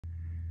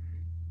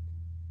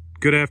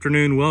Good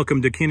afternoon.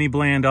 Welcome to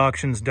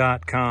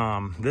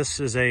KennyBlandAuctions.com.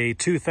 This is a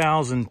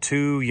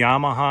 2002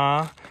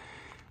 Yamaha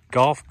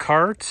golf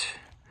cart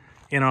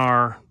in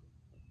our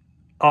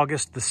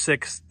August the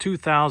 6th,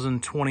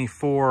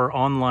 2024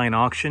 online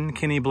auction,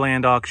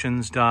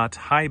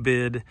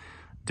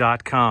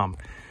 KennyBlandAuctions.highbid.com. I'll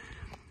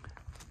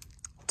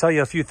tell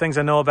you a few things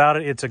I know about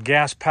it. It's a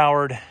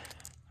gas-powered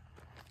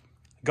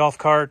golf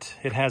cart.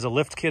 It has a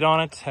lift kit on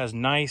it, has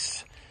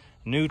nice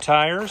new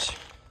tires.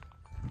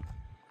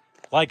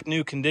 Like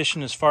new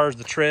condition as far as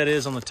the tread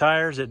is on the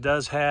tires. It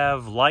does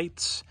have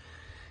lights,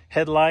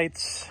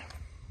 headlights.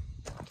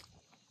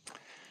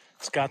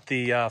 It's got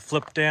the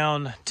flip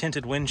down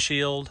tinted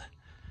windshield,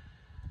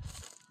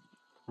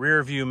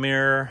 rear view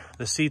mirror.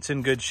 The seat's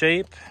in good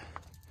shape.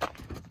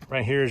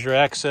 Right here is your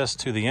access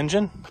to the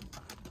engine.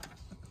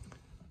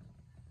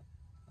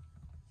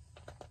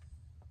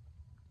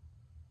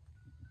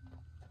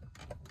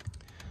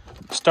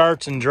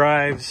 Starts and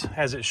drives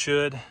as it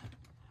should.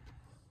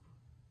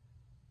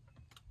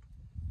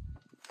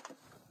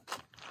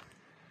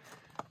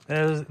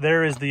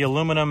 There is the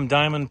aluminum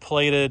diamond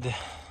plated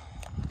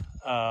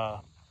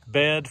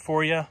bed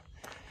for you,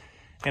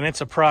 and it's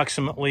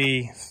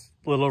approximately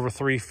a little over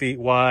 3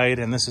 feet wide,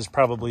 and this is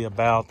probably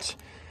about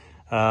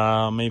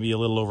maybe a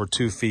little over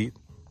 2 feet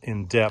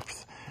in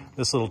depth.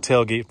 This little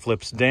tailgate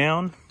flips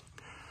down.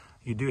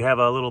 You do have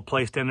a little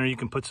place down there you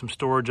can put some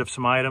storage of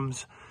some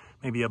items,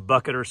 maybe a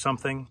bucket or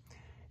something.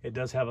 It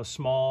does have a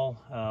small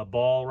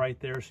ball right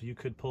there, so you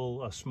could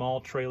pull a small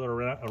trailer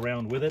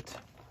around with it.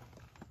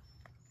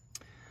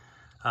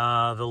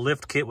 The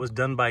lift kit was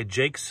done by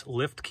Jake's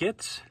Lift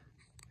Kits,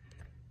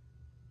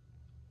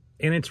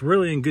 and it's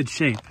really in good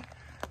shape.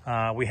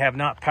 We have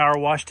not power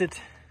washed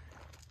it.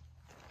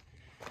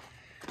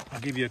 I'll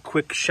give you a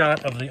quick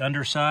shot of the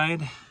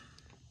underside.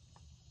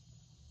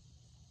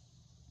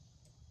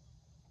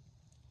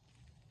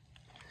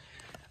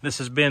 This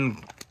has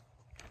been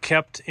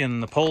kept in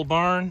the pole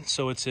barn,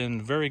 so it's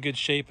in very good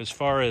shape as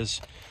far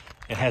as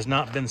it has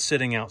not been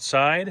sitting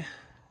outside.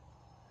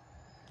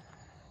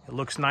 It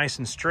looks nice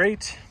and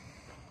straight.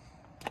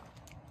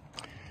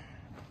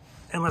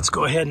 And let's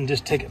go ahead and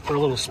just take it for a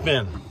little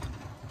spin.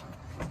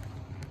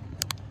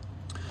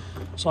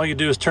 So all you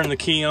do is turn the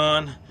key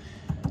on,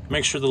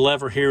 make sure the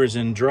lever here is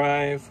in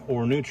drive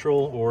or neutral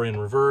or in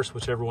reverse,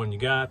 whichever one you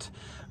got.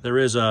 There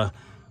is a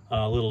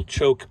little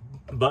choke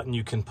button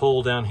you can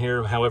pull down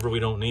here. However, we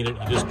don't need it.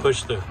 You just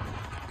push the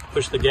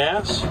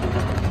gas,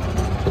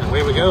 and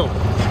away we go.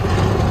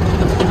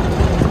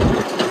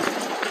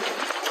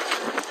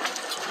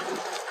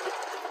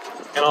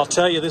 And I'll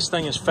tell you, this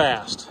thing is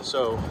fast,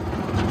 so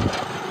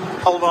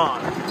hold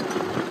on.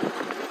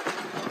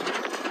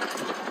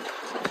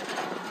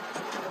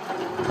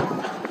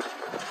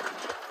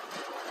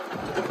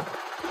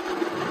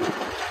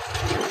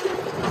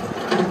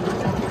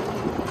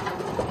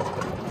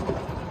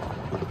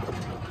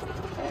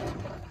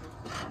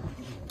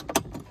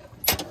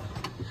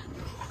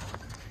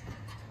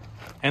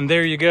 And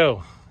there you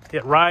go.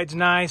 It rides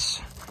nice.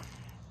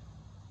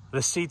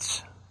 The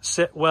seats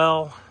sit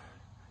well.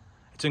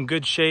 It's in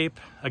good shape.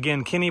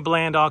 Again,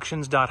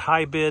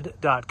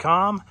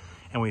 KennyBlandAuctions.highbid.com,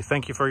 and we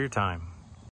thank you for your time.